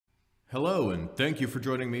Hello, and thank you for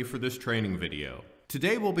joining me for this training video.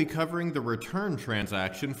 Today we'll be covering the return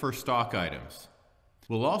transaction for stock items.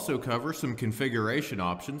 We'll also cover some configuration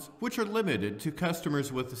options which are limited to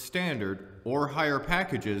customers with standard or higher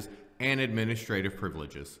packages and administrative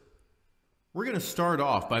privileges. We're going to start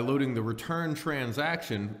off by loading the return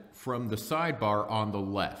transaction from the sidebar on the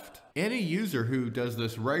left. Any user who does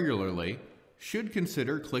this regularly should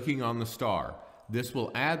consider clicking on the star. This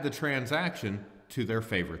will add the transaction to their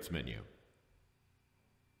favorites menu.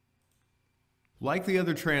 Like the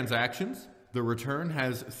other transactions, the return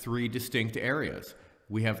has three distinct areas.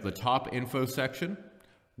 We have the top info section,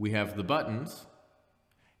 we have the buttons,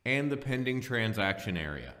 and the pending transaction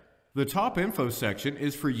area. The top info section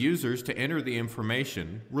is for users to enter the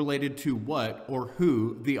information related to what or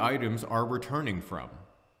who the items are returning from.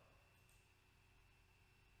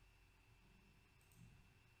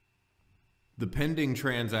 The pending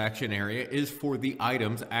transaction area is for the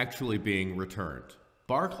items actually being returned.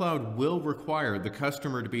 BarCloud will require the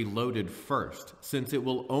customer to be loaded first, since it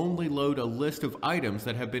will only load a list of items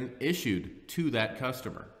that have been issued to that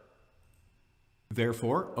customer.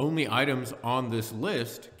 Therefore, only items on this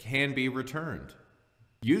list can be returned.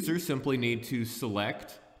 Users simply need to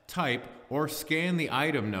select, type, or scan the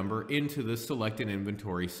item number into the Select an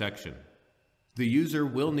Inventory section. The user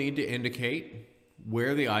will need to indicate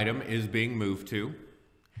where the item is being moved to,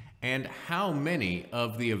 and how many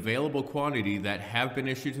of the available quantity that have been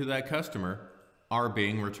issued to that customer are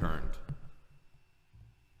being returned.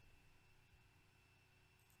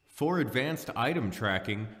 For advanced item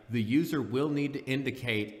tracking, the user will need to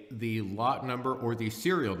indicate the lot number or the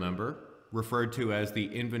serial number, referred to as the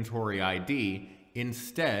inventory ID,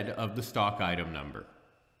 instead of the stock item number.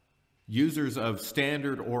 Users of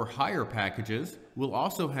standard or higher packages will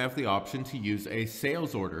also have the option to use a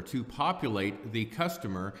sales order to populate the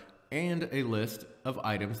customer and a list of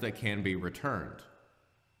items that can be returned.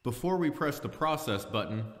 Before we press the process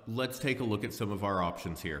button, let's take a look at some of our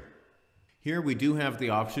options here. Here we do have the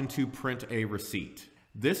option to print a receipt.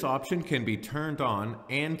 This option can be turned on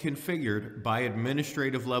and configured by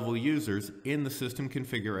administrative level users in the system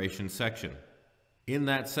configuration section. In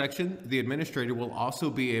that section, the administrator will also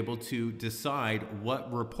be able to decide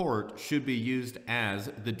what report should be used as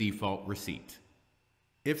the default receipt.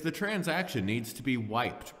 If the transaction needs to be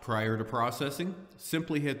wiped prior to processing,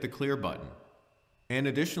 simply hit the clear button. And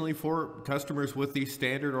additionally, for customers with the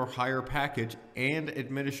standard or higher package and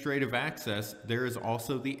administrative access, there is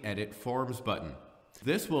also the Edit Forms button.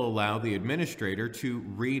 This will allow the administrator to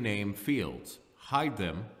rename fields, hide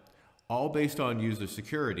them, all based on user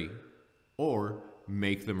security, or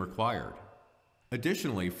make them required.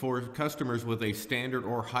 Additionally, for customers with a standard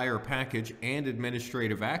or higher package and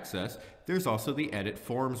administrative access, there's also the Edit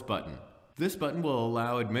Forms button. This button will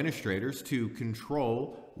allow administrators to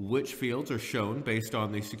control which fields are shown based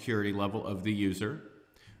on the security level of the user,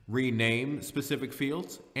 rename specific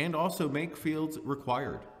fields, and also make fields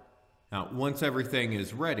required. Now, once everything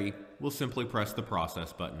is ready, we'll simply press the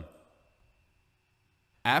process button.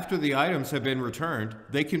 After the items have been returned,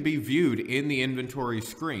 they can be viewed in the inventory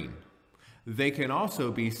screen. They can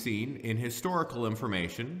also be seen in historical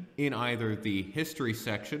information in either the history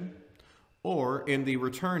section or in the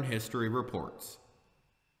return history reports.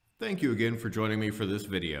 Thank you again for joining me for this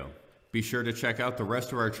video. Be sure to check out the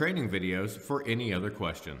rest of our training videos for any other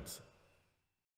questions.